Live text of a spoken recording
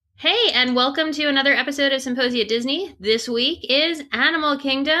and welcome to another episode of Symposia Disney. This week is Animal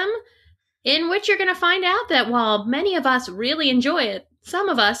Kingdom, in which you're going to find out that while many of us really enjoy it, some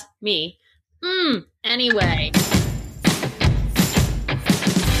of us, me, anyway.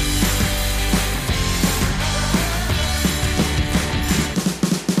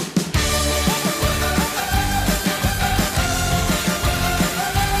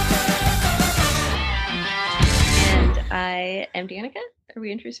 I am Danica. Are we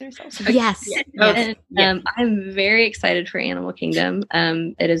introducing ourselves? Yes. Yes. And, I'm very excited for Animal Kingdom.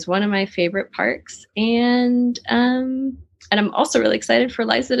 It is one of my favorite parks, and I'm also really excited for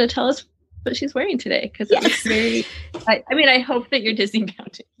Liza to tell us what she's wearing today, because it looks very. I hope that you're Disney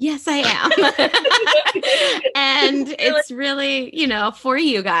bound. Yes, I am, and it's really, for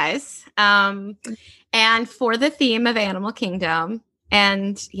you guys, and for the theme of Animal Kingdom.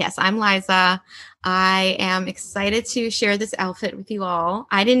 And yes, I'm Liza. I am excited to share this outfit with you all.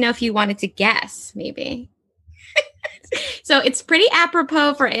 I didn't know if you wanted to guess, maybe. So it's pretty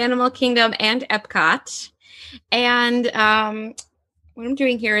apropos for Animal Kingdom and Epcot. And what I'm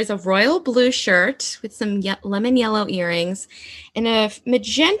doing here is a royal blue shirt with some lemon yellow earrings and a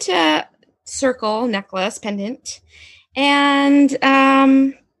magenta circle necklace pendant. And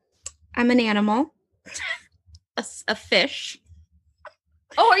I'm an animal, a fish.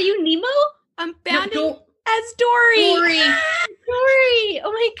 Oh, are you Nemo? I'm bounding as Dory. Dory. Oh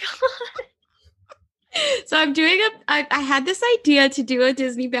my God. So I'm doing I had this idea to do a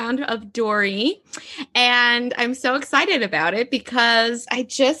Disney bound of Dory, and I'm so excited about it because I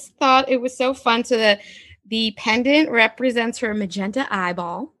just thought it was so fun. So the pendant represents her magenta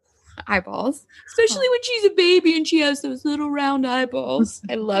eyeballs, especially when she's a baby and she has those little round eyeballs.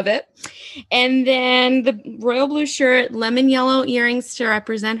 I love it. And then the royal blue shirt, lemon yellow earrings to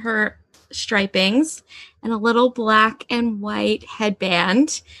represent her stripings, and a little black and white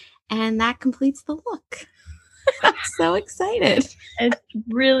headband. And that completes the look. I'm so excited. It's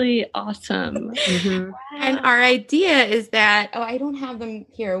really awesome. Mm-hmm. Wow. And our idea is that, I don't have them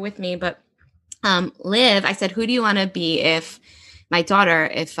here with me, but Liv, I said, who do you want to be if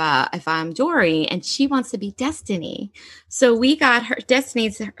I'm Dory? And she wants to be Destiny. So we got her,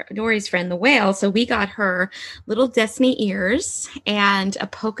 Destiny's Dory's friend, the whale. So we got her little Destiny ears and a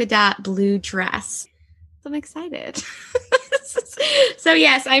polka dot blue dress. So I'm excited. So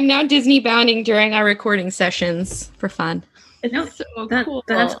yes, I'm now Disney bounding during our recording sessions for fun. It's so cool.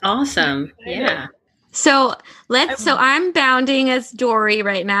 That's awesome. Yeah. So I'm bounding as Dory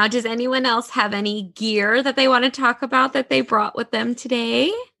right now. Does anyone else have any gear that they want to talk about that they brought with them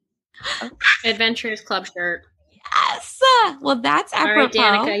today? Adventurers Club shirt. Yes. Well, that's apropos.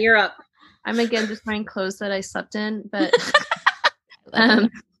 All right, Danica, you're up. I'm again just wearing clothes that I slept in, but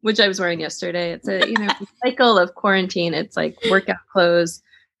which I was wearing yesterday. It's a cycle of quarantine. It's like workout clothes,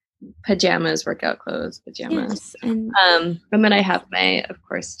 pajamas, workout clothes, pajamas. Yes, and then I have my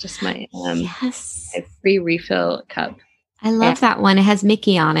free refill cup. I love that one. It has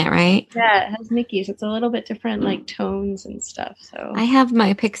Mickey on it, right? Yeah, it has Mickey. So it's a little bit different, like tones and stuff. So I have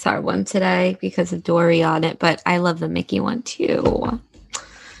my Pixar one today because of Dory on it, but I love the Mickey one too.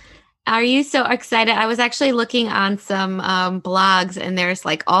 Are you so excited? I was actually looking on some blogs, and there's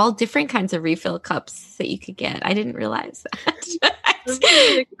like all different kinds of refill cups that you could get. I didn't realize that.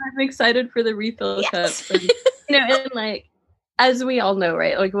 I'm excited for the refill cups. And, and like, as we all know,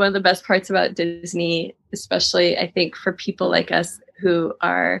 right? Like one of the best parts about Disney, especially I think for people like us who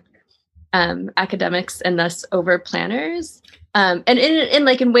are academics and thus over planners, and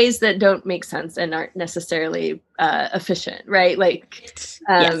in ways that don't make sense and aren't necessarily efficient, right? Like,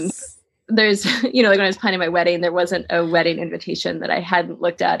 there's, like when I was planning my wedding, there wasn't a wedding invitation that I hadn't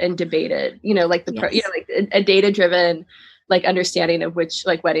looked at and debated, like a data-driven, like understanding of which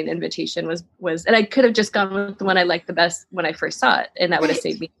like wedding invitation was, and I could have just gone with the one I liked the best when I first saw it, and that would have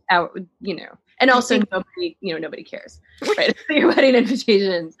saved me out, and also nobody cares, right? Your wedding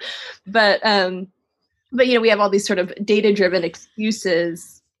invitations, but we have all these sort of data-driven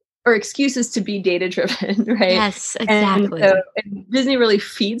excuses to be data-driven, right? Yes, exactly. And Disney really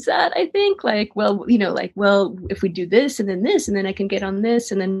feeds that, I think. Like, if we do this and then I can get on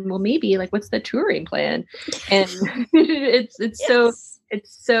this, and then maybe like, what's the touring plan? And it's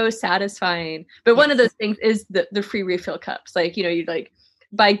so satisfying. But one of those things is the free refill cups. Like, you like,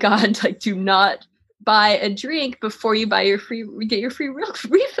 by God, like, do not buy a drink before you get your free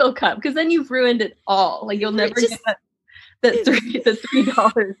refill cup, because then you've ruined it all. Like, you'll never get the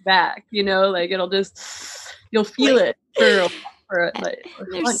 $3 back, like you'll feel it for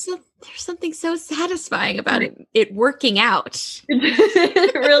there's something so satisfying about it working out.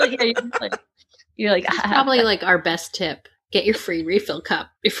 Really, you're like probably like our best tip Get your free refill cup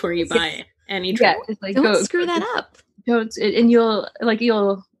before you buy any Yeah, drink. it's like Don't screw that up. And you'll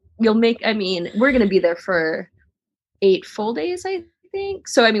make. I mean, we're gonna be there for 8 full days, I think.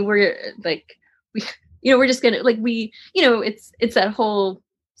 So I mean, we're like we're just gonna it's that whole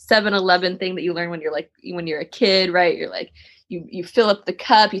 7-Eleven thing that you learn when you're a kid, right? You're like you fill up the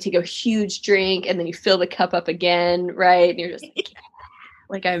cup, you take a huge drink, and then you fill the cup up again, right? And you're just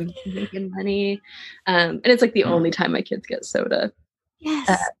like I'm making money, and it's like the only time my kids get soda. Yes.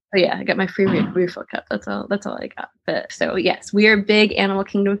 So yeah, I got my free refill cup. That's all I got. But so yes, we are big Animal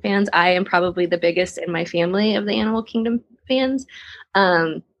Kingdom fans. I am probably the biggest in my family of the Animal Kingdom fans.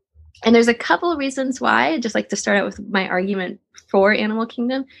 And there's a couple of reasons why. I'd just like to start out with my argument for Animal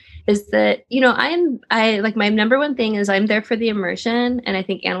Kingdom is that, I like my number one thing is I'm there for the immersion. And I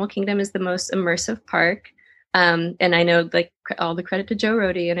think Animal Kingdom is the most immersive park. And I know like all the credit to Joe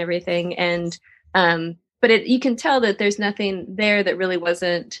Rohde and everything. And, but you can tell that there's nothing there that really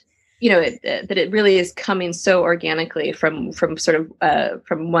wasn't, that it really is coming so organically from sort of,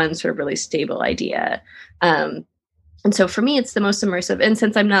 from one sort of really stable idea. And so for me, it's the most immersive. And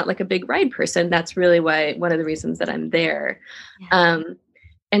since I'm not like a big ride person, that's really one of the reasons that I'm there. Yeah.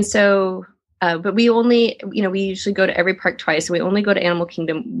 And so, but we only, we usually go to every park twice. And we only go to Animal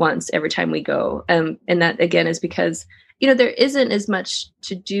Kingdom once every time we go. And that again is because, there isn't as much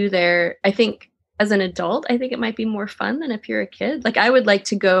to do there. I think as an adult, I think it might be more fun than if you're a kid. Like I would like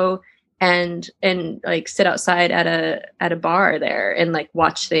to go and like sit outside at a bar there and like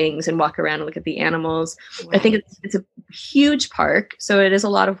watch things and walk around and look at the animals. Right. I think it's a huge park, so it is a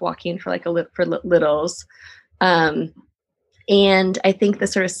lot of walking for littles. And I think the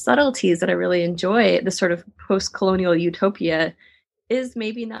sort of subtleties that I really enjoy, the sort of post-colonial utopia, is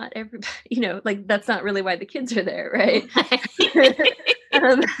maybe not everybody. Like that's not really why the kids are there, right?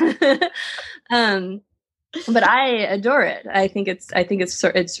 But I adore it. I think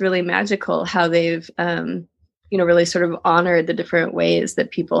it's really magical how they've, really sort of honored the different ways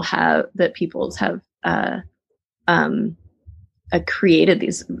that peoples have created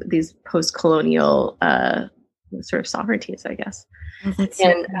these post-colonial sort of sovereignties, I guess. Oh, that's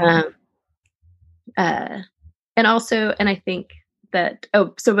so cool. And also, and I think that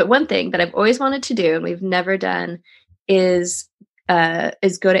but one thing that I've always wanted to do and we've never done is go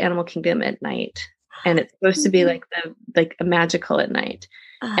to Animal Kingdom at night. And it's supposed to be like a magical at night.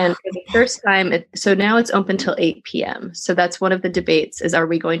 And for the first time, so now it's open till 8 p.m. So that's one of the debates is, are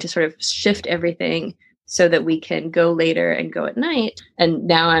we going to sort of shift everything so that we can go later and go at night? And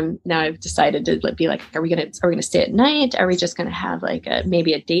now I've decided to be like, are we going to stay at night? Are we just going to have like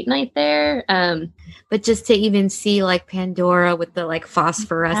maybe a date night there? But just to even see like Pandora with the like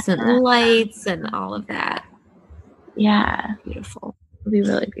phosphorescent lights and all of that. Yeah. Beautiful. It'll be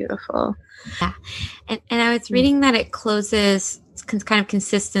really beautiful. Yeah. And I was reading that it closes kind of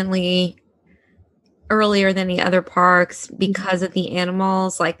consistently earlier than the other parks because of the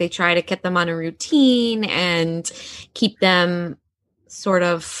animals. Like they try to get them on a routine and keep them sort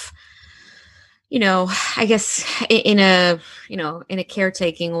of, I guess in a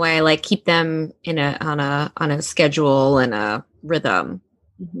caretaking way, like keep them on a schedule and a rhythm.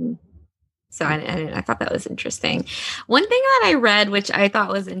 Mm-hmm. So I thought that was interesting. One thing that I read, which I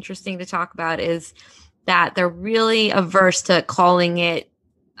thought was interesting to talk about, is that they're really averse to calling it,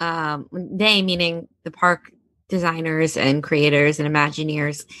 they meaning the park designers and creators and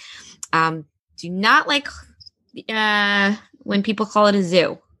Imagineers, do not like when people call it a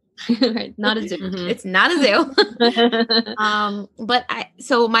zoo. Right, not a zoo. Mm-hmm. It's not a zoo.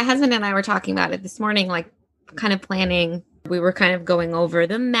 So my husband and I were talking about it this morning, like kind of planning. We were kind of going over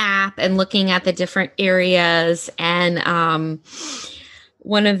the map and looking at the different areas. And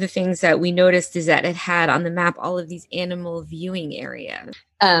one of the things that we noticed is that it had on the map all of these animal viewing areas.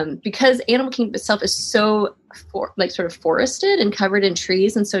 Because Animal Kingdom itself is so sort of forested and covered in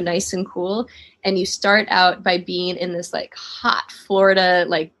trees and so nice and cool. And you start out by being in this like hot Florida,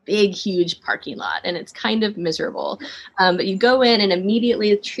 like big, huge parking lot. And it's kind of miserable. But you go in and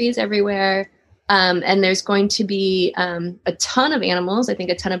immediately trees everywhere. And there's going to be a ton of animals, I think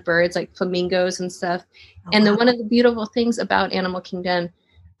a ton of birds like flamingos and stuff. Oh, and then one of the beautiful things about Animal Kingdom,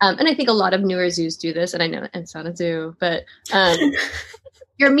 and I think a lot of newer zoos do this, and I know it's not a zoo, but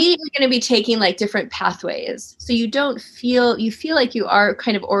you're immediately going to be taking like different pathways. So you feel like you are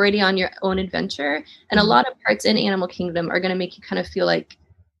kind of already on your own adventure. And a lot of parts in Animal Kingdom are going to make you kind of feel like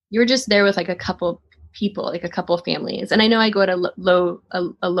you're just there with like a couple people, like a couple of families. And I know I go at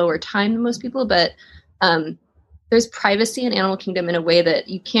a lower time than most people, but there's privacy in Animal Kingdom in a way that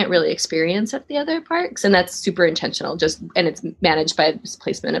you can't really experience at the other parks. And that's super intentional, and it's managed by this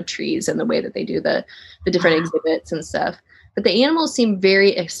placement of trees and the way that they do the different exhibits and stuff. but the animals seem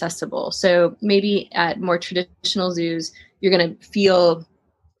very accessible. So maybe at more traditional zoos, you're going to feel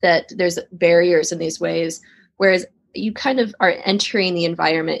that there's barriers in these ways, whereas you kind of are entering the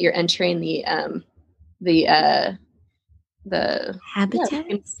environment. You're entering the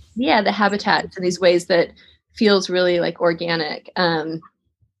habitats. The habitats in these ways that feels really like organic.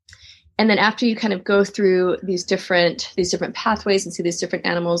 And then after you kind of go through these different pathways and see these different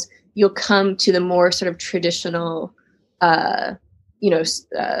animals, you'll come to the more sort of traditional,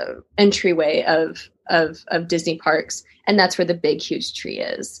 entryway of Disney parks, and that's where the big huge tree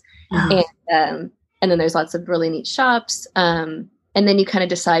is. And then there's lots of really neat shops. And then you kind of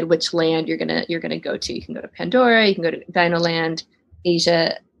decide which land you're gonna go to. You can go to Pandora, you can go to Dino Land,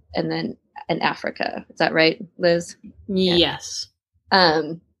 Asia, and Africa. Is that right, Liz? Yes.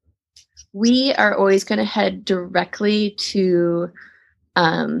 We are always going to head directly to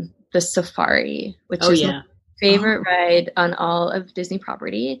the safari, which is my favorite ride on all of Disney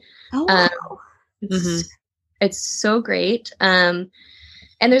property. It's so great. And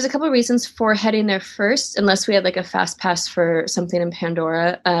there's a couple of reasons for heading there first, unless we had like a fast pass for something in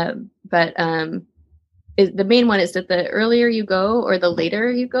Pandora. But the main one is that the earlier you go or the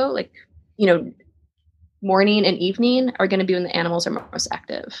later you go, like, morning and evening are going to be when the animals are most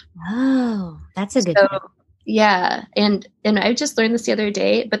active. Oh, that's a good thing. Yeah. And I just learned this the other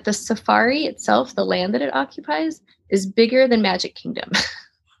day, but the safari itself, the land that it occupies, is bigger than Magic Kingdom.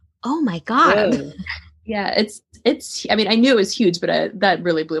 Oh my God. Whoa. Yeah, it's, I mean, I knew it was huge, but that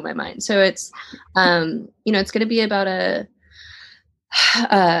really blew my mind. So it's, it's going to be about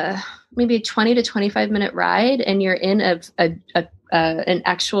maybe a 20 to 25 minute ride. And you're in an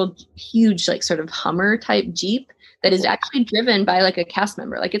actual huge, like sort of Hummer type Jeep that is actually driven by like a cast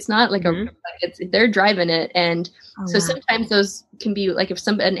member. Like it's not like they're driving it. And sometimes those can be like, if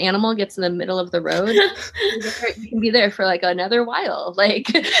an animal gets in the middle of the road, you can be there for like another while. Like,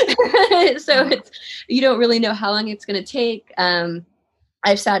 so you don't really know how long it's going to take.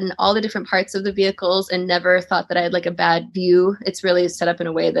 I've sat in all the different parts of the vehicles and never thought that I had like a bad view. It's really set up in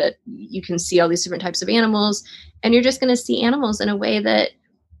a way that you can see all these different types of animals, and you're just going to see animals in a way that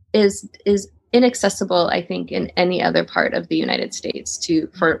is inaccessible, I think, in any other part of the United States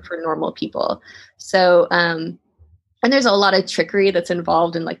for normal people. So, and there's a lot of trickery that's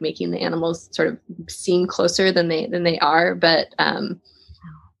involved in like making the animals sort of seem closer than they are, but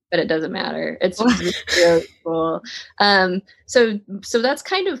it doesn't matter. It's really cool. So that's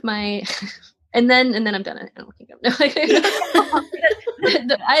kind of my, and then I'm done at Animal Kingdom.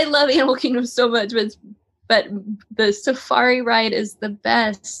 I love Animal Kingdom so much, but the safari ride is the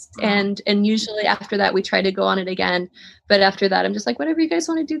best. And usually after that, we try to go on it again. But after that, I'm just like, whatever you guys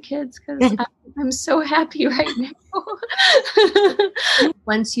want to do, kids, because I'm so happy right now.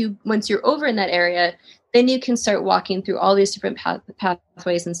 Once you're over in that area, then you can start walking through all these different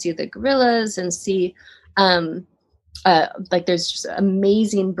pathways and see the gorillas and see, like there's just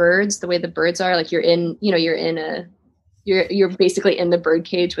amazing birds. The way the birds are, like you're basically in the bird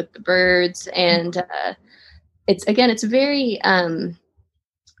cage with the birds, and it's very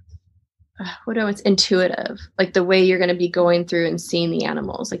it's intuitive. Like the way you're going to be going through and seeing the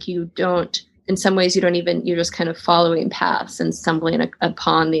animals. Like in some ways you're just kind of following paths and stumbling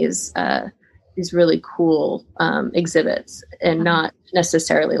upon these really cool exhibits, and not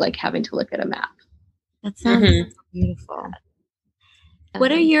necessarily like having to look at a map. That sounds beautiful. What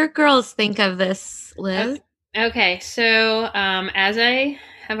do your girls think of this, Liz? Okay, so as I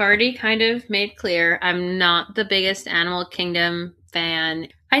have already kind of made clear, I'm not the biggest Animal Kingdom fan.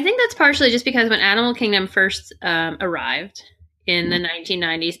 I think that's partially just because when Animal Kingdom first arrived in the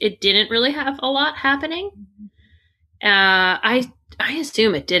 1990s, it didn't really have a lot happening. I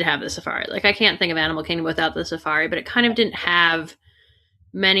assume it did have the safari. Like, I can't think of Animal Kingdom without the safari, but it kind of didn't have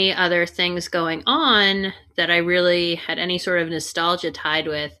many other things going on that I really had any sort of nostalgia tied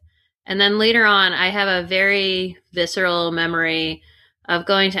with. And then later on, I have a very visceral memory of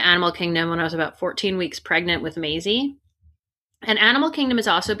going to Animal Kingdom when I was about 14 weeks pregnant with Maisie. And Animal Kingdom is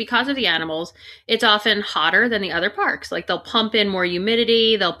also, because of the animals, it's often hotter than the other parks. Like, they'll pump in more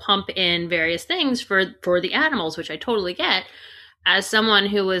humidity, they'll pump in various things for the animals, which I totally get. As someone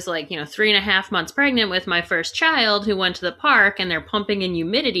who was 3.5 months pregnant with my first child who went to the park and they're pumping in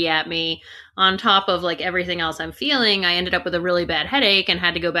humidity at me on top of like everything else I'm feeling, I ended up with a really bad headache and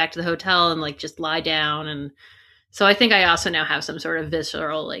had to go back to the hotel and like just lie down. And so I think I also now have some sort of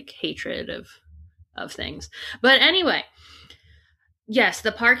visceral like hatred of things. But anyway, yes,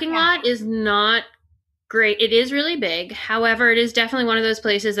 the parking lot is not great. It is really big. However, it is definitely one of those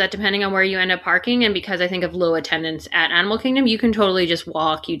places that, depending on where you end up parking, and because I think of low attendance at Animal Kingdom, you can totally just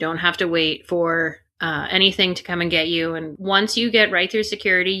walk. You don't have to wait for anything to come and get you. And once you get right through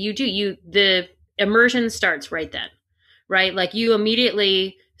security, the immersion starts right then, right? Like you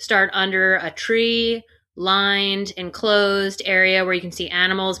immediately start under a tree lined enclosed area where you can see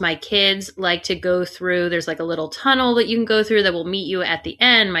animals. My kids like to go through, there's like a little tunnel that you can go through that will meet you at the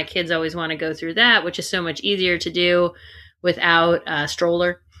end. My kids always want to go through that, which is so much easier to do without a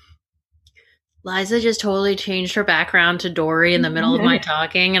stroller. Liza just totally changed her background to Dory in the middle of my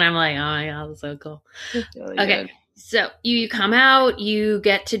talking, and I'm like, oh my god, that's so cool. Really okay, good. So you come out, you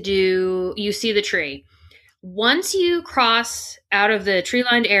see the tree. Once you cross out of the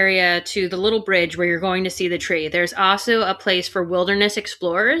tree-lined area to the little bridge where you're going to see the tree, there's also a place for wilderness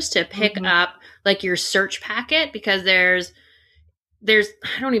explorers to pick up like your search packet, because there's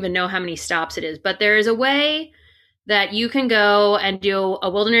I don't even know how many stops it is, but there is a way that you can go and do a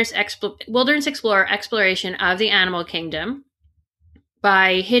wilderness explorer exploration of the animal kingdom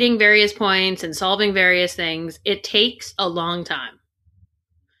by hitting various points and solving various things. It takes a long time.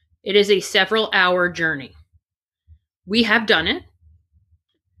 It is a several hour journey. We have done it,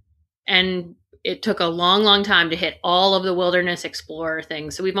 and it took a long, long time to hit all of the wilderness explorer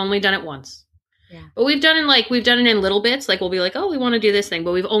things. So we've only done it once. Yeah. But we've done it in little bits. Like we'll be like, oh, we want to do this thing,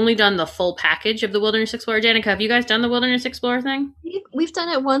 but we've only done the full package of the Wilderness Explorer. Danica, have you guys done the Wilderness Explorer thing? We've done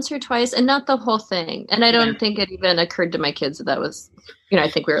it once or twice, and not the whole thing. And I don't think it even occurred to my kids that was, I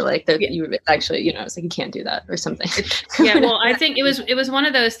think we were like, you actually, I was like, you can't do that or something. Yeah, well, I think it was one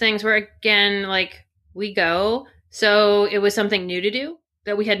of those things where, again, like we go, so it was something new to do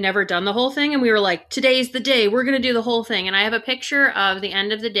that we had never done the whole thing, and we were like, today's the day, we're going to do the whole thing. And I have a picture of the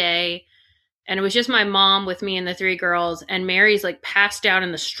end of the day. And it was just my mom with me and the three girls. And Mary's like passed out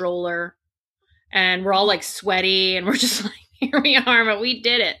in the stroller. And we're all like sweaty. And we're just like, here we are. But we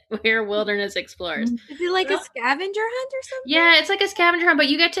did it. We're wilderness explorers. Is it like a scavenger hunt or something? Yeah, it's like a scavenger hunt. But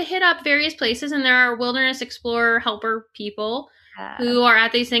you get to hit up various places. And there are wilderness explorer helper people who are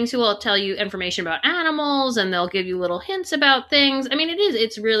at these things who will tell you information about animals. And they'll give you little hints about things. I mean,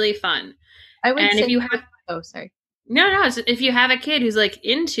 it's really fun. I would say if you have... Oh, sorry. No. If you have a kid who's like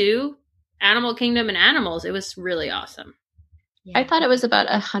into Animal Kingdom and animals, it was really awesome. Yeah. I thought it was about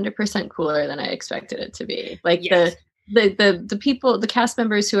 100% cooler than I expected it to be. Like the people, the cast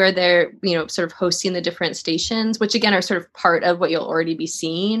members who are there, sort of hosting the different stations, which again are sort of part of what you'll already be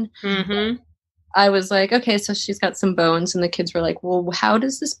seeing. Mm-hmm. I was like, okay, so she's got some bones, and the kids were like, well, how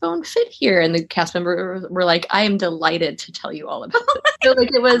does this bone fit here? And the cast members were like, I am delighted to tell you all about it. So like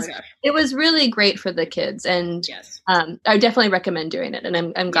it was really great for the kids, and yes. I definitely recommend doing it.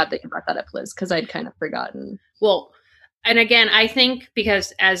 And I'm glad that you brought that up, Liz, because I'd kind of forgotten. Well, and again, I think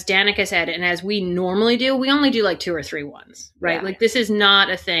because as Danica said, and as we normally do, we only do like 2 or 3 ones, right? Yeah. Like this is not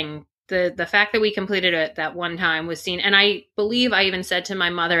a thing. The fact that we completed it that one time was seen, and I believe I even said to my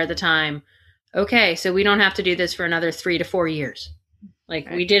mother at the time, okay, so we don't have to do this for another 3 to 4 years. Like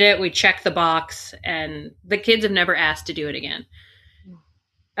we did it, we checked the box, and the kids have never asked to do it again.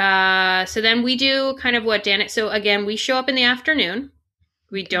 So then we do kind of what Danica, so again, we show up in the afternoon.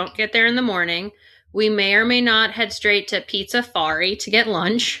 We don't get there in the morning. We may or may not head straight to Pizzafari to get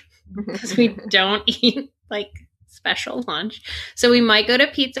lunch because we don't eat like special lunch. So we might go to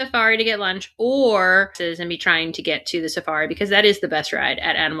Pizzafari to get lunch and be trying to get to the safari, because that is the best ride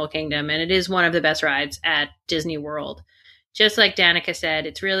at Animal Kingdom. And it is one of the best rides at Disney World. Just like Danica said,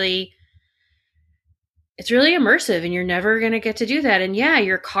 it's really immersive, and you're never going to get to do that. And yeah,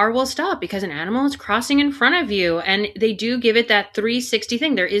 your car will stop because an animal is crossing in front of you. And they do give it that 360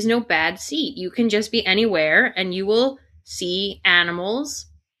 thing. There is no bad seat. You can just be anywhere and you will see animals.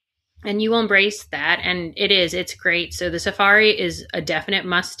 And you will embrace that. And it's great. So the safari is a definite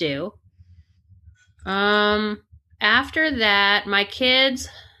must do. After that, my kids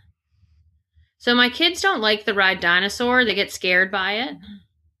don't like the ride Dinosaur. They get scared by it.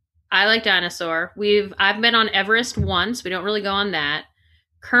 I like Dinosaur. I've been on Everest once. We don't really go on that.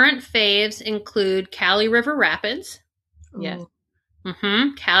 Current faves include Kali River Rapids. Yes.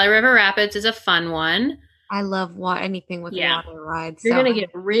 Mm-hmm. Kali River Rapids is a fun one. I love anything with water rides. You're going to get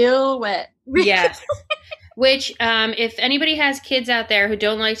real wet. Yes. Which, if anybody has kids out there who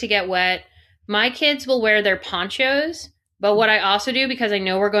don't like to get wet, my kids will wear their ponchos. But what I also do, because I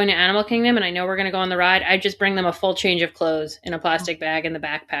know we're going to Animal Kingdom and I know we're going to go on the ride, I just bring them a full change of clothes in a plastic bag in the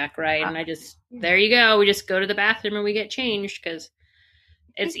backpack, right? And there you go. We just go to the bathroom and we get changed, because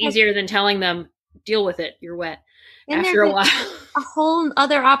it's easier than telling them, deal with it, you're wet. And after a while. A whole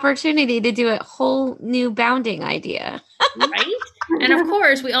other opportunity to do a whole new bounding idea. Right? And of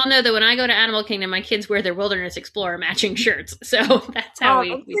course, we all know that when I go to Animal Kingdom, my kids wear their Wilderness Explorer matching shirts. So that's how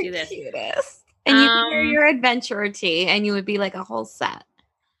we do this. Cutest. And you can wear your adventure tee, and you would be like a whole set.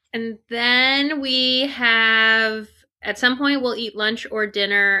 And then we have, at some point, we'll eat lunch or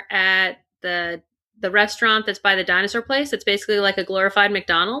dinner at the restaurant that's by the dinosaur place. It's basically like a glorified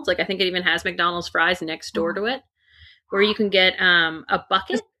McDonald's. Like I think it even has McDonald's fries next door to it, where you can get a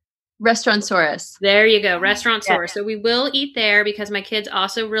bucket. Restaurantsaurus. There you go, Restaurantsaurus. Yeah. So we will eat there because my kids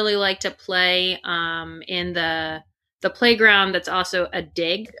also really like to play in the playground that's also a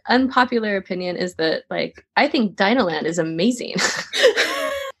dig. Unpopular opinion is that, like, I think Dinoland is amazing.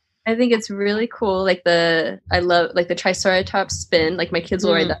 I think it's really cool. Like I love like the Triceratops spin. Like my kids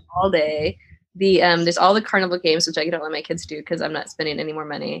will ride that all day. There's all the carnival games, which I don't let my kids do because I'm not spending any more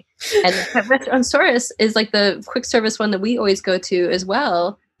money. And Restaurantsaurus is like the quick service one that we always go to as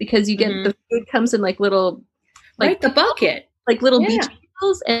well, because you get the food comes in like little, like the bucket, like little beach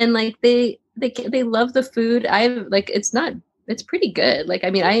meals, and like they love the food. It's pretty good. Like, I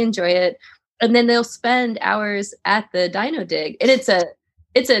mean, I enjoy it. And then they'll spend hours at the Dino Dig, and it's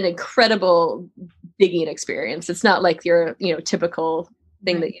an incredible digging experience. It's not like your typical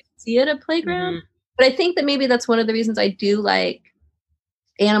thing that you see at a playground. But I think that maybe that's one of the reasons I do like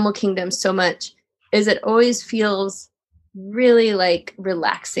Animal Kingdom so much, is it always feels really like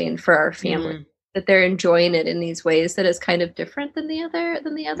relaxing for our family, that they're enjoying it in these ways that is kind of different than the other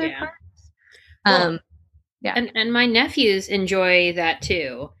parts. And my nephews enjoy that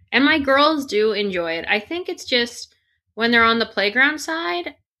too, and my girls do enjoy it. I think it's just when they're on the playground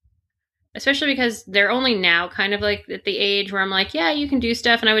side, especially because they're only now kind of like at the age where I'm like, yeah, you can do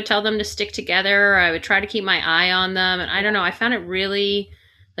stuff, and I would tell them to stick together, or I would try to keep my eye on them, and I don't know, I found it really,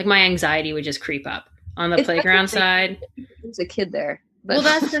 like, my anxiety would just creep up on the playground side. There's a kid there. But. Well,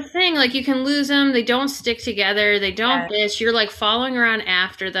 that's the thing. Like, you can lose them. They don't stick together. They don't this. You're, like, following around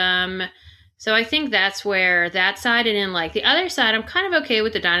after them. So I think that's where that side, and then, like, the other side, I'm kind of okay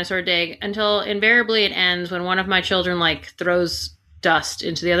with the dinosaur dig until invariably it ends when one of my children, like, throws dust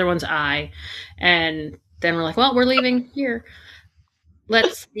into the other one's eye. And then we're like, well, we're leaving here.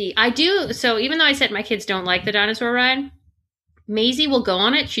 Let's see. So even though I said my kids don't like the dinosaur ride, Maisie will go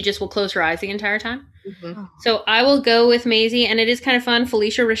on it. She just will close her eyes the entire time. So I will go with Maisie, and it is kind of fun.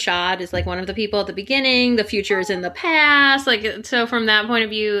 Felicia Rashad is like one of the people at the beginning. The future is in the past. Like, so from that point of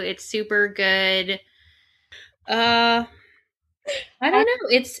view, it's super good. I don't know.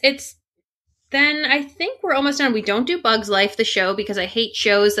 It's then I think we're almost done. We don't do Bugs Life, the show, because I hate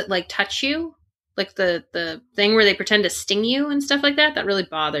shows that like touch you. Like the thing where they pretend to sting you and stuff like that. That really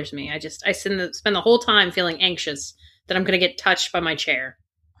bothers me. I spend the whole time feeling anxious that I'm going to get touched by my chair.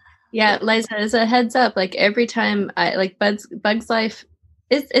 Yeah, Liza, as a heads up, like every time I like Bugs Life,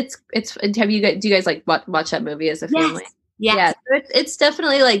 it's do you guys like watch that movie as a family? Yes. Yeah, so it's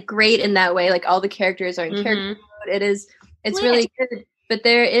definitely like great in that way. Like all the characters are in character mode. It's really good. But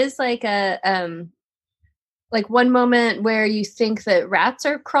there is like a like one moment where you think that rats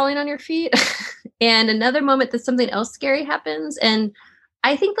are crawling on your feet, and another moment that something else scary happens. And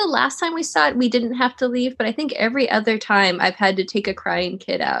I think the last time we saw it, we didn't have to leave, but I think every other time I've had to take a crying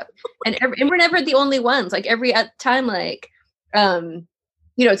kid out, and we're never the only ones. Like every time, like,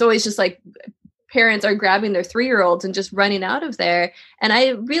 it's always just like parents are grabbing their 3-year-olds and just running out of there. And I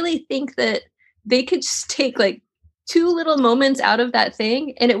really think that they could just take like 2 little moments out of that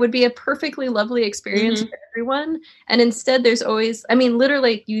thing, and it would be a perfectly lovely experience for everyone. And instead, there's always, I mean,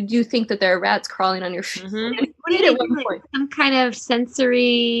 literally, you do think that there are rats crawling on your feet. Some kind of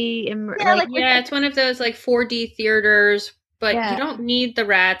sensory. It's one of those like 4D theaters, but you don't need the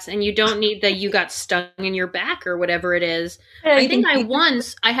rats, and you don't need that you got stung in your back or whatever it is. Yeah, I think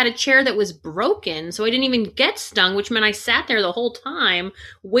I had a chair that was broken, so I didn't even get stung, which meant I sat there the whole time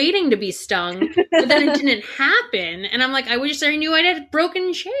waiting to be stung, but then it didn't happen. And I'm like, I wish I knew I had a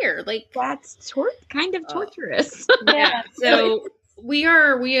broken chair. Like, that's kind of torturous. Yeah. So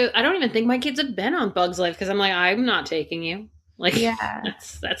I don't even think my kids have been on Bugs Life, because I'm like, I'm not taking you. Like,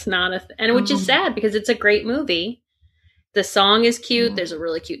 that's not and which is sad, because it's a great movie. The song is cute. There's a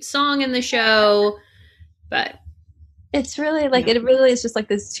really cute song in the show, but it's really like, it really is just like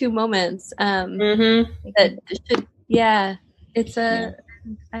those 2 moments that should, it's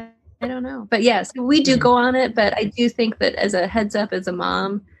I don't know, but so we do go on it. But I do think that as a heads up, as a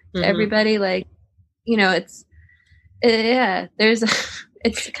mom to everybody, like, it's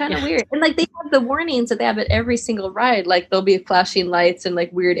it's kind of weird. And like they have the warnings that they have at every single ride, like there'll be flashing lights and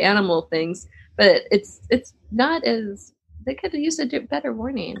like weird animal things, but it's not as, they could use a better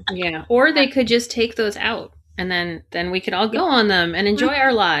warning. Yeah. Or they could just take those out, and then we could all go on them and enjoy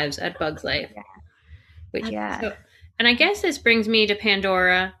our lives at Bugs Life. And I guess this brings me to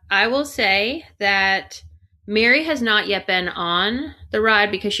Pandora. I will say that Mary has not yet been on the ride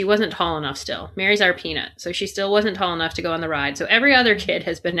because she wasn't tall enough still. Mary's our peanut, so she still wasn't tall enough to go on the ride. So every other kid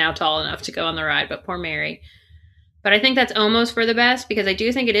has been now tall enough to go on the ride, but poor Mary. But I think that's almost for the best because I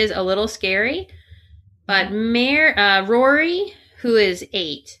do think it is a little scary. But Rory, who is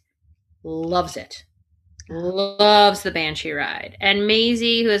 8, loves it. Loves the Banshee ride. And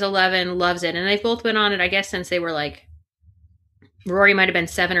Maisie, who is 11, loves it. And they've both been on it, I guess, since they were like, Rory might have been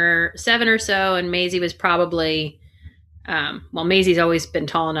seven or so, and Maisie was probably, Maisie's always been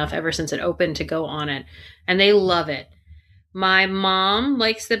tall enough ever since it opened to go on it. And they love it. My mom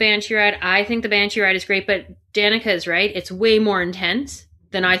likes the Banshee ride. I think the Banshee ride is great, but Danica is right. It's way more intense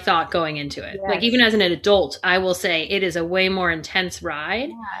than I thought going into it. Yes. Like, even as an adult, I will say it is a way more intense ride.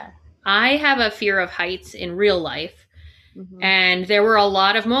 Yeah. I have a fear of heights in real life. Mm-hmm. And there were a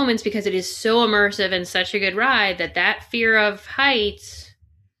lot of moments because it is so immersive and such a good ride that fear of heights,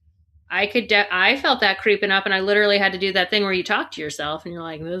 I felt that creeping up, and I literally had to do that thing where you talk to yourself and you're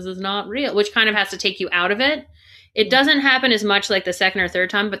like, this is not real, which kind of has to take you out of it. It doesn't happen as much like the second or third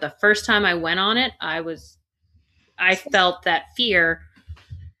time, but the first time I went on it, I felt that fear.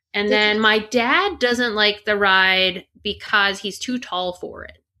 And then my dad doesn't like the ride because he's too tall for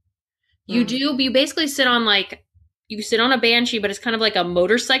it. You basically sit on you sit on a Banshee, but it's kind of like a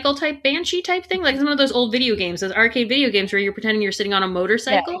motorcycle type Banshee type thing. Like, it's one of those old video games, those arcade video games where you're pretending you're sitting on a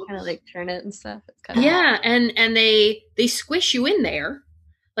motorcycle. Yeah, you kind of like turn it and stuff. It's kind of and they squish you in there.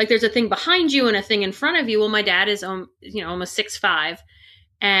 Like, there's a thing behind you and a thing in front of you. Well, my dad is, almost 6'5",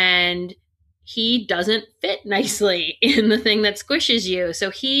 and he doesn't fit nicely in the thing that squishes you. So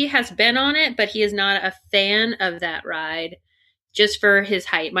he has been on it, but he is not a fan of that ride just for his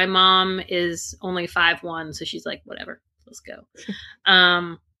height. My mom is only 5'1", so she's like, whatever, let's go.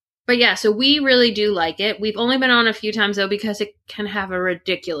 But yeah, so we really do like it. We've only been on a few times, though, because it can have a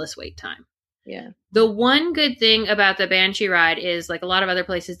ridiculous wait time. Yeah. The one good thing about the Banshee ride is, like a lot of other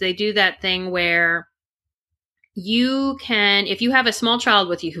places, they do that thing where you can, if you have a small child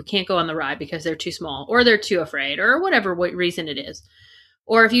with you who can't go on the ride because they're too small or they're too afraid or whatever reason it is,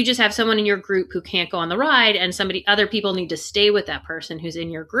 or if you just have someone in your group who can't go on the ride and other people need to stay with that person who's in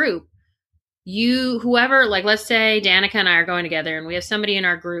your group, whoever, like, let's say Danica and I are going together and we have somebody in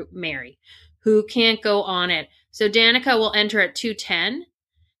our group, Mary, who can't go on it. So Danica will enter at 2:10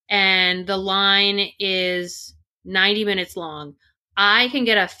 and the line is 90 minutes long. I can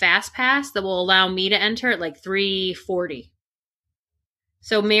get a fast pass that will allow me to enter at like 3:40.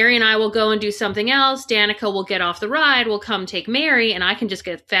 So Mary and I will go and do something else. Danica will get off the ride, will come take Mary, and I can just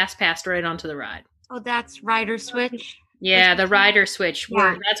get fast passed right onto the ride. Oh, that's rider switch? Yeah, the rider switch.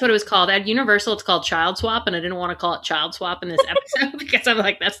 Yeah. That's what it was called. At Universal, it's called Child Swap, and I didn't want to call it Child Swap in this episode because I'm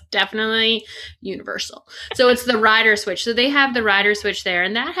like, that's definitely Universal. So it's the rider switch. So they have the rider switch there,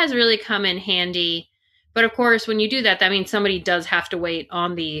 and that has really come in handy. But of course, when you do that, that means somebody does have to wait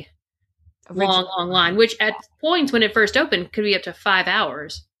on the long line, which at points when it first opened could be up to 5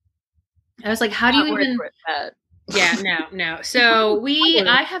 hours. I was like, how do you even... Yeah, no. So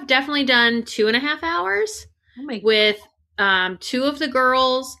I have definitely done 2.5 hours with 2 of the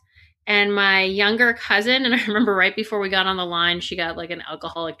girls and my younger cousin. And I remember right before we got on the line, she got like an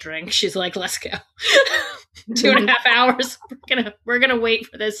alcoholic drink. She's like, let's go. 2.5 hours. We're gonna wait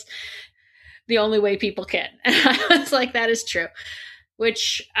for this the only way people can. And I was like, that is true.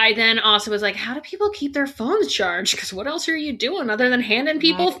 Which I then also was like, how do people keep their phones charged? Because what else are you doing other than handing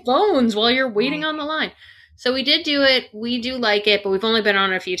people phones while you're waiting on the line? So we did do it. We do like it, but we've only been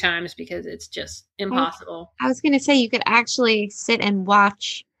on it a few times because it's just impossible. I was going to say, you could actually sit and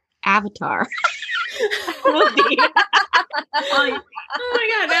watch Avatar. Oh my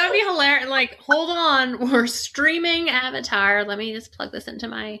God, that would be hilarious. Like, hold on, we're streaming Avatar. Let me just plug this into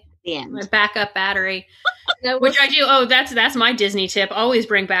my backup battery. Which I do. Oh, that's my Disney tip. Always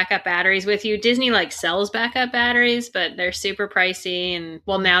bring backup batteries with you. Disney sells backup batteries, but they're super pricey. And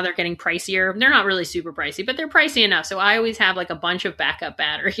now they're getting pricier. They're not really super pricey, but they're pricey enough. So I always have a bunch of backup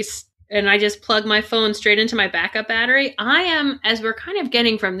batteries. And I just plug my phone straight into my backup battery. As we're kind of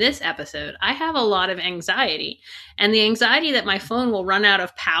getting from this episode, I have a lot of anxiety. And the anxiety that my phone will run out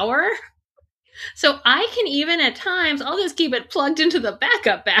of power. So I can even at times, I'll just keep it plugged into the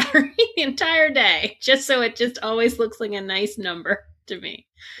backup battery the entire day, just so it just always looks like a nice number to me.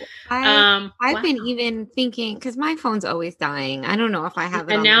 I've been even thinking, because my phone's always dying. I don't know if I have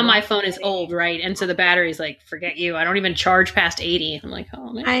it. And now my phone is old, right? And so the battery's like, forget you. I don't even charge past 80. I'm like,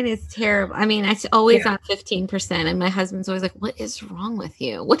 oh man. Mine is terrible. I mean, it's always on 15%. And my husband's always like, what is wrong with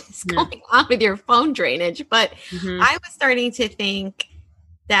you? What is going on with your phone drainage? But I was starting to think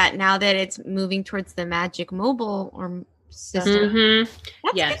that now that it's moving towards the Magic Mobile or system. Mm-hmm.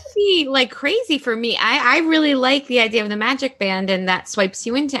 That's Yes. going to be like crazy for me. I really like the idea of the magic band, and that swipes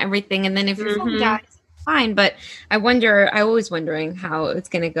you into everything. And then if your phone Mhm. dies, fine. But I always wondering how it's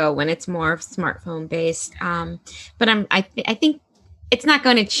going to go when it's more smartphone based. But I think it's not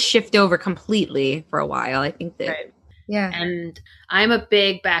going to shift over completely for a while. I think that, Right. yeah, And I'm a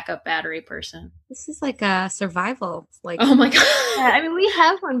big backup battery person. this is like a survival. Like, Oh my god. Yeah, I mean, we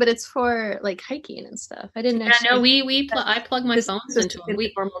have one, but it's for like hiking and stuff. I didn't Yeah, actually. no, I plug my this phones is into them. something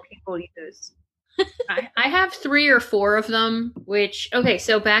that normal people use. I have 3 or 4 of them,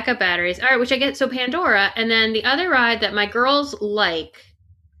 so backup batteries. All right, which I get, so Pandora, and then the other ride that my girls like,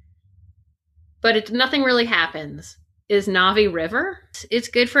 but nothing really happens, is Navi River. It's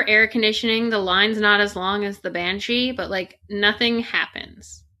good for air conditioning. The line's not as long as the Banshee, but like nothing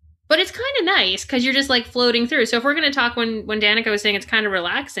happens. But it's kind of nice because you're just like floating through. So if we're going to talk when Danica was saying it's kind of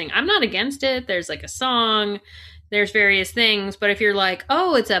relaxing, I'm not against it. There's like a song, there's various things. But if you're like,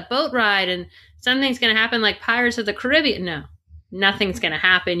 oh, it's a boat ride and something's going to happen like Pirates of the Caribbean, no, nothing's going to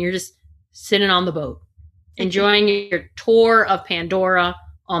happen. You're just sitting on the boat, enjoying your tour of Pandora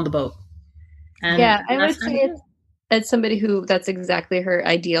on the boat. And Yeah, I would that's say as somebody who that's exactly her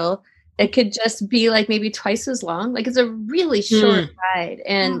ideal. It could just be like maybe twice as long. Like it's a really short ride,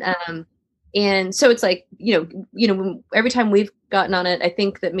 and so it's like every time we've gotten on it, I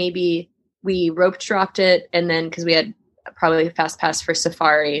think that maybe we rope dropped it, and then because we had probably a fast pass for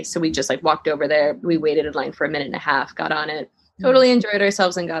Safari, so we just like walked over there. We waited in line for a minute and a half, got on it, totally enjoyed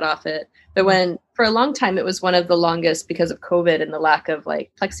ourselves, and got off it. But when for a long time it was one of the longest because of COVID and the lack of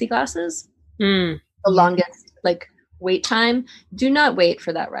like plexiglasses, the longest like wait time. Do not wait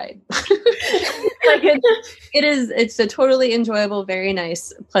for that ride. Like it's a totally enjoyable, very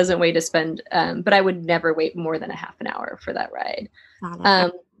nice, pleasant way to spend. But I would never wait more than a half an hour for that ride.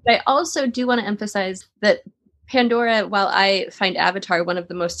 But I also do want to emphasize that Pandora, while I find Avatar one of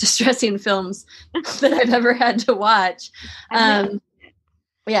the most distressing films that I've ever had to watch,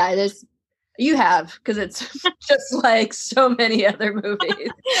 yeah, you have, because it's just like so many other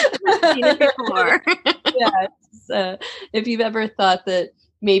movies. Seen it before. Yeah, if you've ever thought that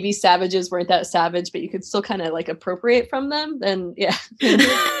maybe savages weren't that savage, but you could still kind of like appropriate from them, then yeah.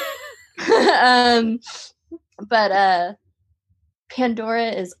 But Pandora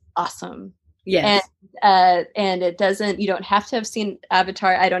is awesome. Yes. And it doesn't, you don't have to have seen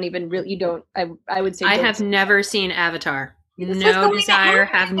Avatar. I would say I have never seen Avatar. No desire,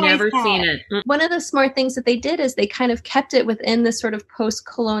 have never seen it. One of the smart things that they did is they kind of kept it within this sort of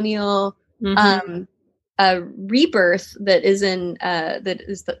post-colonial rebirth that is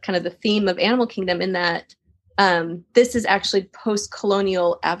kind of the theme of Animal Kingdom, in that this is actually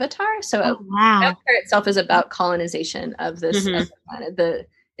post-colonial Avatar. So Avatar itself is about colonization of this of the planet.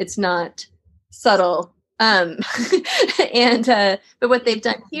 It's not subtle. But what they've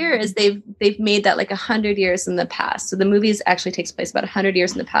done here is they've made that like 100 years in the past. So the movies actually takes place about 100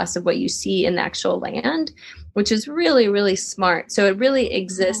 years in the past of what you see in the actual land, which is really, really smart. So it really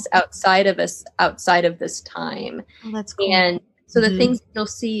exists outside of this time. Oh, that's cool. And so the things you'll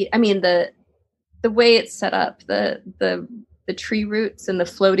see, I mean, the way it's set up, the tree roots and the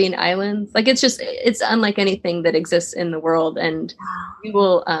floating islands, like it's unlike anything that exists in the world. And you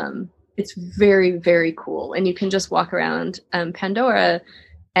will, it's very, very cool. And you can just walk around Pandora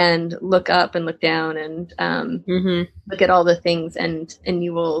and look up and look down and look at all the things, and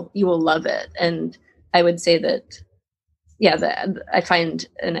you will love it. And I would say that, I find,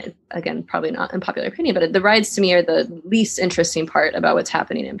 and again, probably not unpopular opinion, but the rides to me are the least interesting part about what's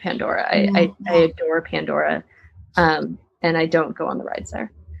happening in Pandora. I adore Pandora, and I don't go on the rides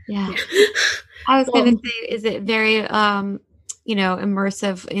there. Yeah. I was going to say, is it very,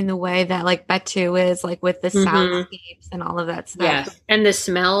 immersive in the way that like Batu is, like with the soundscapes and all of that stuff? Yes. And the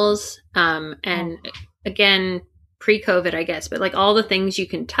smells, and again, pre-COVID, I guess, but like all the things you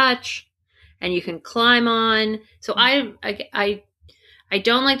can touch and you can climb on. So I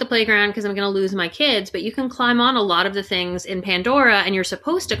don't like the playground because I'm going to lose my kids, but you can climb on a lot of the things in Pandora, and you're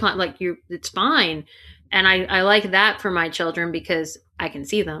supposed to climb, it's fine. And I like that for my children because I can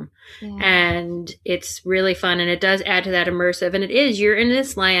see them. Yeah. And it's really fun. And it does add to that immersive. And you're in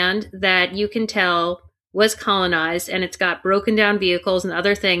this land that you can tell was colonized, and it's got broken down vehicles and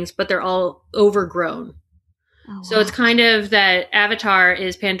other things, but they're all overgrown. Oh, wow. So it's kind of that Avatar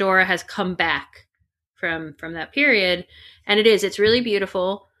is Pandora has come back from that period. And it's really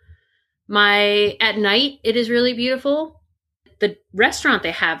beautiful. At night, it is really beautiful. The restaurant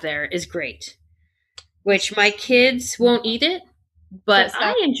they have there is great, which my kids won't eat it, but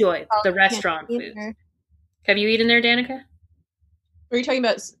I enjoy the restaurant food. Have you eaten there, Danica? Are you talking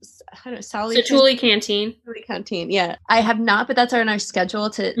about don't know, Sally Satu'li Canteen. Satu'li Canteen. Yeah, I have not, but that's on our schedule.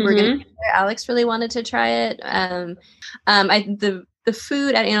 We're gonna get there. Alex really wanted to try it. The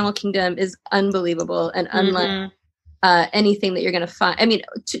food at Animal Kingdom is unbelievable and unlike anything that you're going to find. I mean,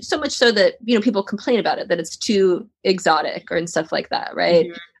 so much so that, you know, people complain about it, that it's too exotic and stuff like that, right?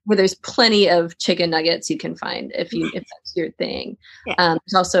 Where there's plenty of chicken nuggets you can find if that's your thing. Yeah.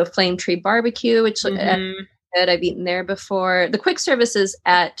 There's also Flame Tree Barbecue, which I've eaten there before. The quick services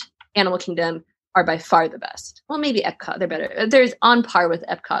at Animal Kingdom are by far the best. Well, maybe Epcot, they're better. There's on par with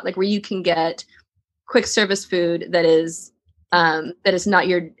Epcot, like where you can get quick service food that is not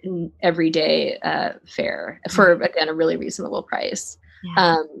your everyday fare for, again, a really reasonable price.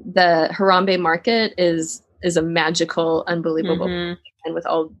 Yeah. The Harambe Market is a magical, unbelievable, and with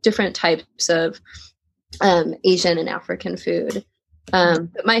all different types of Asian and African food.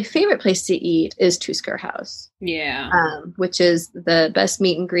 But my favorite place to eat is Tusker House. Yeah. Which is the best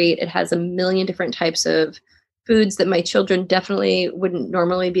meet and greet. It has a million different types of foods that my children definitely wouldn't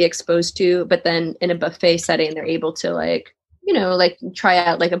normally be exposed to, but then in a buffet setting, they're able to, like, you know, like try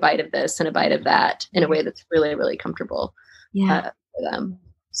out like a bite of this and a bite of that in a way that's really, really comfortable for them.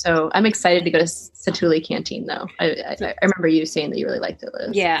 So I'm excited to go to Satu'li Canteen, though. I remember you saying that you really liked it,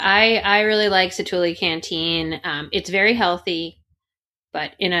 Liz. Yeah, I really like Satu'li Canteen. It's very healthy,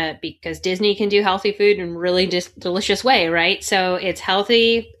 but because Disney can do healthy food in a really delicious way, right? So it's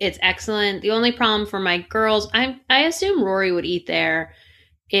healthy, it's excellent. The only problem for my girls, I assume Rory would eat there,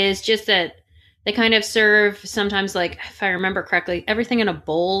 is just that they kind of serve sometimes, like, if I remember correctly, everything in a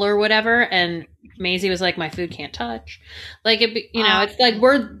bowl or whatever. And Maisie was like, my food can't touch. Like, it's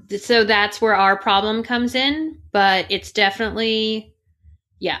like so that's where our problem comes in. But it's definitely,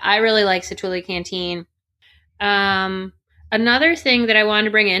 I really like Satu'li Canteen. Another thing that I wanted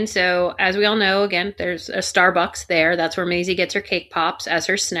to bring in, so as we all know, again, there's a Starbucks there. That's where Maisie gets her cake pops as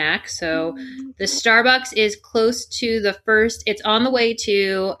her snack. So the Starbucks is close to it's on the way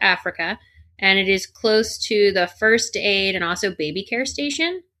to Africa. And it is close to the first aid and also baby care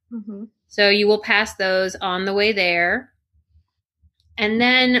station. So you will pass those on the way there. And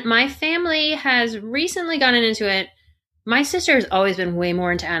then my family has recently gotten into it. My sister has always been way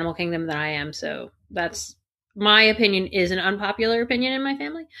more into Animal Kingdom than I am. So that's, my opinion is an unpopular opinion in my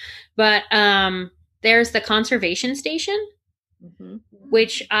family. But there's the conservation station,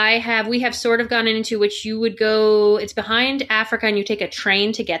 which we have sort of gotten into, which you would go, it's behind Africa and you take a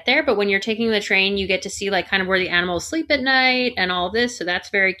train to get there. But when you're taking the train, you get to see like kind of where the animals sleep at night and all this. So that's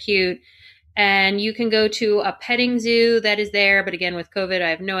very cute. And you can go to a petting zoo that is there. But again, with COVID, I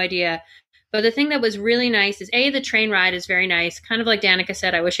have no idea. But the thing that was really nice is the train ride is very nice. Kind of like Danica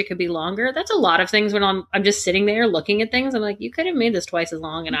said, I wish it could be longer. That's a lot of things when I'm just sitting there looking at things. I'm like, you could have made this twice as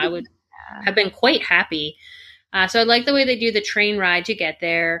long and I would have been quite happy. So I like the way they do the train ride to get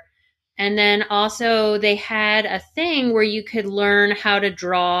there. And then also they had a thing where you could learn how to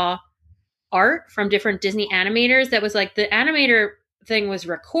draw art from different Disney animators. That was like, the animator thing was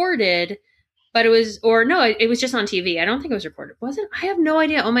recorded, but it was just on TV. I don't think it was recorded. Was it? I have no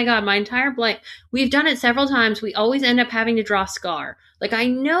idea. Oh my God, my entire blank. We've done it several times. We always end up having to draw Scar. Like, I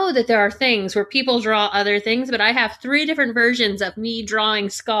know that there are things where people draw other things, but I have 3 different versions of me drawing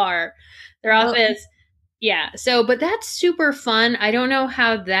Scar throughout this. Yeah. So, but that's super fun. I don't know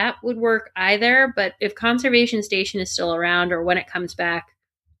how that would work either, but if Conservation Station is still around or when it comes back,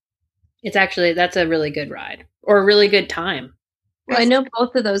 that's a really good ride or a really good time. Well, I know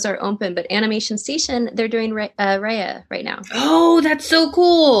both of those are open, but Animation Station, they're doing Raya right now. Oh, that's so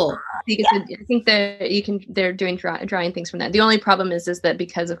cool. I think they're doing drawing things from that. The only problem is that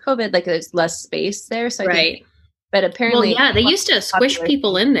because of COVID, like there's less space there. So right. But apparently, they used to squish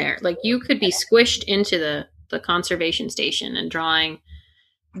people in there. Like you could be squished into the conservation station and drawing.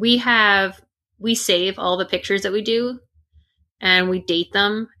 We save all the pictures that we do and we date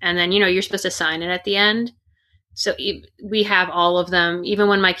them. And then, you're supposed to sign it at the end. So we have all of them, even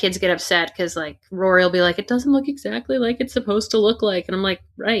when my kids get upset because like Rory will be like, it doesn't look exactly like it's supposed to look like. And I'm like,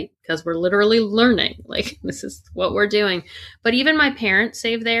 right, because we're literally learning. Like this is what we're doing. But even my parents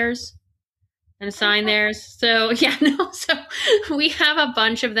save theirs and sign theirs. So so we have a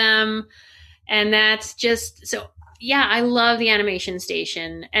bunch of them. And that's just, so yeah, I love the animation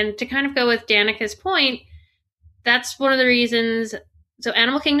station. And to kind of go with Danica's point, that's one of the reasons. So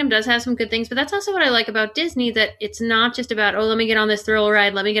Animal Kingdom does have some good things, but that's also what I like about Disney, that it's not just about, let me get on this thrill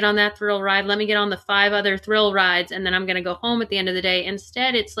ride, let me get on that thrill ride, let me get on the 5 other thrill rides, and then I'm going to go home at the end of the day.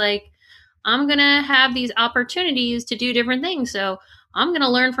 Instead, it's like, I'm going to have these opportunities to do different things. So I'm going to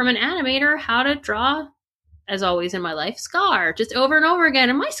learn from an animator how to draw, as always in my life, Scar, just over and over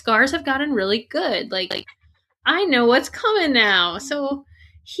again. And my scars have gotten really good. Like I know what's coming now. So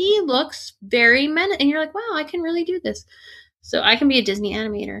he looks very and you're like, wow, I can really do this. So I can be a Disney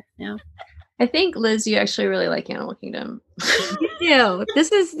animator now. I think, Liz, you actually really like Animal Kingdom. You do.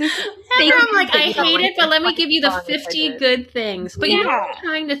 This is I'm like, I hate it, but let me give you the 50 good things. But you know what I'm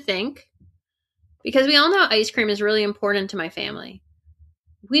trying to think? Because we all know ice cream is really important to my family.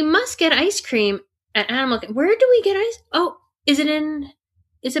 We must get ice cream at Animal Kingdom. Where do we get ice? Oh, is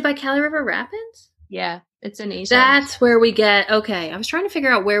it by Cali River Rapids? Yeah, it's in Asia. That's where we get, okay. I was trying to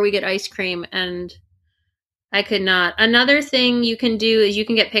figure out where we get ice cream and I could not. Another thing you can do is you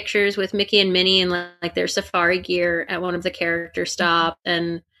can get pictures with Mickey and Minnie and like their safari gear at one of the character stops.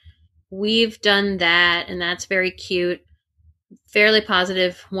 And we've done that, and that's very cute. Fairly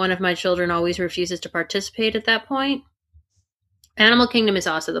positive. One of my children always refuses to participate at that point. Animal Kingdom is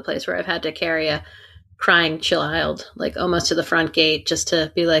also the place where I've had to carry a crying child, like almost to the front gate, just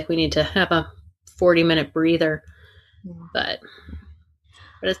to be like, we need to have a 40-minute breather. But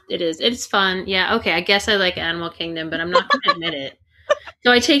it's fun. Yeah, okay, I guess I like Animal Kingdom, but I'm not going to admit it.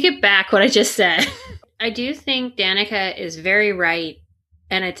 So I take it back what I just said. I do think Danica is very right,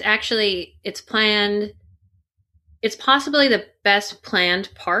 and it's planned. It's possibly the best planned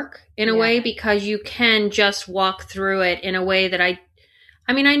park in a way, because you can just walk through it in a way that I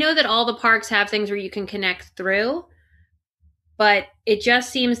know that all the parks have things where you can connect through, but it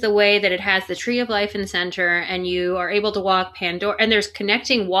just seems the way that it has the Tree of Life in the center, and you are able to walk Pandora, and there's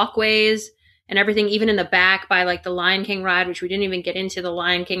connecting walkways and everything, even in the back by like the Lion King ride, which we didn't even get into the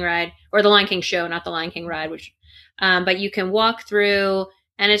Lion King ride, or the Lion King show, not the Lion King ride, but you can walk through,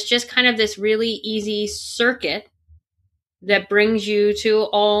 and it's just kind of this really easy circuit that brings you to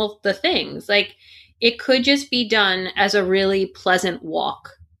all the things. Like, it could just be done as a really pleasant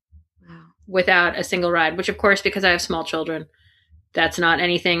walk without a single ride, which of course, because I have small children, that's not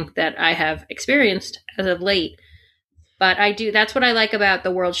anything that I have experienced as of late. But that's what I like about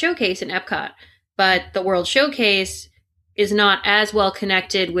the World Showcase in Epcot. But the World Showcase is not as well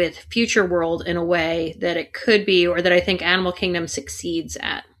connected with Future World in a way that it could be, or that I think Animal Kingdom succeeds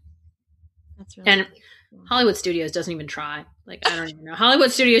at. That's really cool. Hollywood Studios doesn't even try. Like, I don't even know.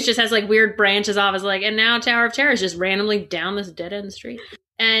 Hollywood Studios just has like weird branches off. It's like, and now Tower of Terror is just randomly down this dead end street.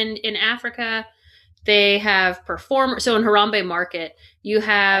 And in Africa, they have performers. So in Harambe Market, you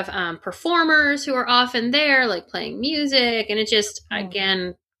have performers who are often there, like playing music. And it just,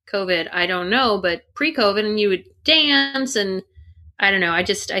 again, COVID, I don't know, but pre-COVID, and you would dance. And I don't know. I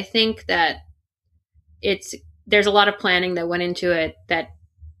think that there's a lot of planning that went into it, that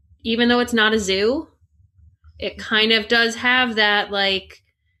even though it's not a zoo, it kind of does have that like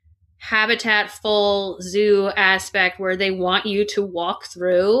habitat full zoo aspect where they want you to walk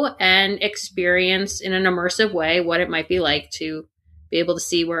through and experience in an immersive way what it might be like to be able to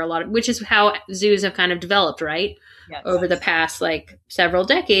see where which is how zoos have kind of developed, right? Yes. Over the past like several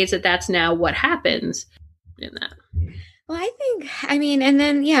decades, that's now what happens in that. Well, I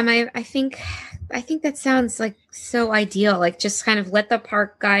think that sounds like so ideal. Like, just kind of let the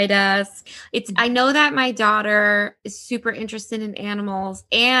park guide us. I know that my daughter is super interested in animals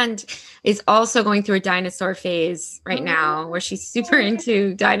and is also going through a dinosaur phase right now, where she's super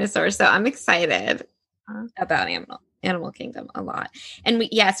into dinosaurs. So I'm excited about Animal Kingdom a lot. And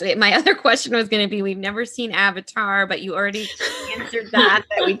my other question was going to be, we've never seen Avatar, but you already answered that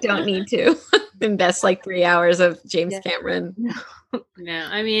we don't need to invest like 3 hours of James Cameron. No,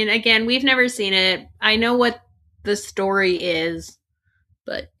 I mean, again, we've never seen it. I know what the story is,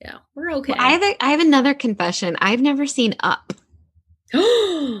 but yeah, we're okay. Well, I have another confession. I've never seen Up.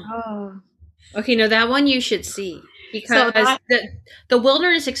 Okay, no, that one you should see. Because the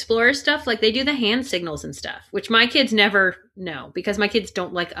Wilderness Explorer stuff, like they do the hand signals and stuff, which my kids never know, because my kids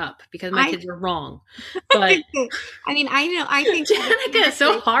don't like Up, because my kids are wrong. But I think Danica is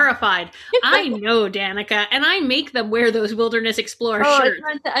so horrified. I know Danica, and I make them wear those Wilderness Explorer shirts.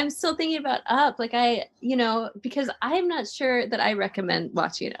 I'm still thinking about Up, like because I'm not sure that I recommend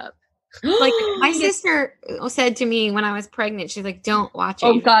watching Up. Like, my sister said to me when I was pregnant, she's like, don't watch it.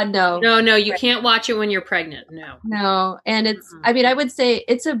 Oh God, no. No, you can't watch it when you're pregnant. No. And it's, I would say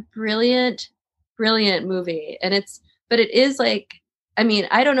it's a brilliant, brilliant movie. And but it is like, I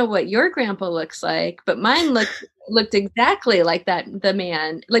don't know what your grandpa looks like, but mine looked exactly like that, the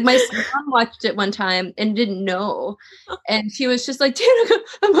man. Like, my mom watched it one time and didn't know. And she was just like, Danica,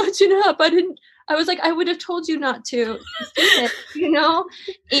 I'm watching Up. I was like, I would have told you not to see it,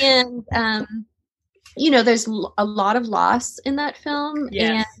 and there's a lot of loss in that film.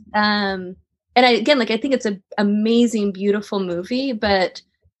 Yes. And I think it's an amazing, beautiful movie, but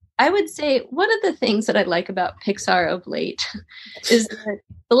I would say one of the things that I like about Pixar of late is that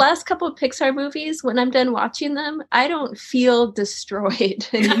the last couple of Pixar movies, when I'm done watching them, I don't feel destroyed.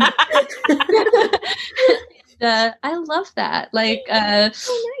 I love that. Like, nice.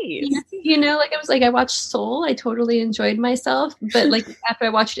 You know, like I was like, I watched Soul. I totally enjoyed myself. But like after I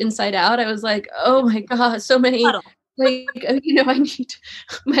watched Inside Out, I was like, oh my God, so many. Like, you know, I need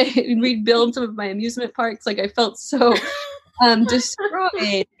to rebuild some of my amusement parks. Like I felt so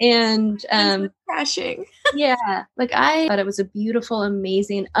destroyed and crashing. Yeah, like I thought it was a beautiful,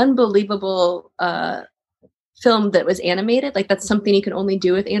 amazing, unbelievable film that was animated. Like that's something you can only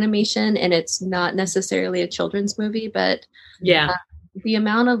do with animation, and it's not necessarily a children's movie, but the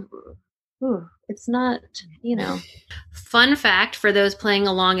amount of it's not, you know. Fun fact for those playing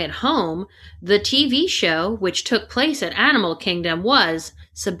along at home, the TV show which took place at Animal Kingdom was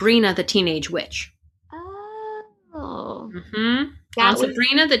Sabrina the Teenage Witch. Oh. Mm-hmm. On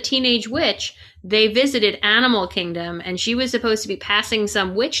Sabrina the Teenage Witch, they visited Animal Kingdom, and she was supposed to be passing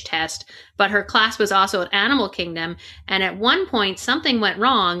some witch test, but her class was also at Animal Kingdom, and at one point something went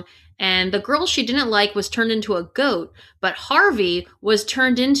wrong, and the girl she didn't like was turned into a goat, but Harvey was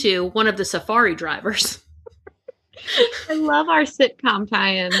turned into one of the safari drivers. I love our sitcom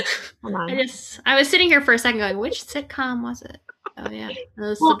tie-in. Hold on. I was sitting here for a second going, which sitcom was it? Oh, yeah. It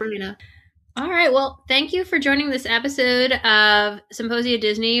was Sabrina. All right. Well, thank you for joining this episode of Symposia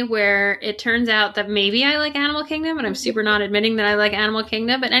Disney, where it turns out that maybe I like Animal Kingdom, and I'm super not admitting that I like Animal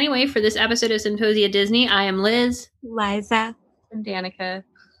Kingdom. But anyway, for this episode of Symposia Disney, I am Liz. Liza. And Danica.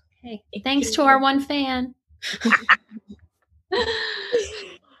 Hey, thanks to our one fan.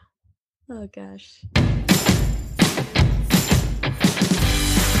 Oh, gosh.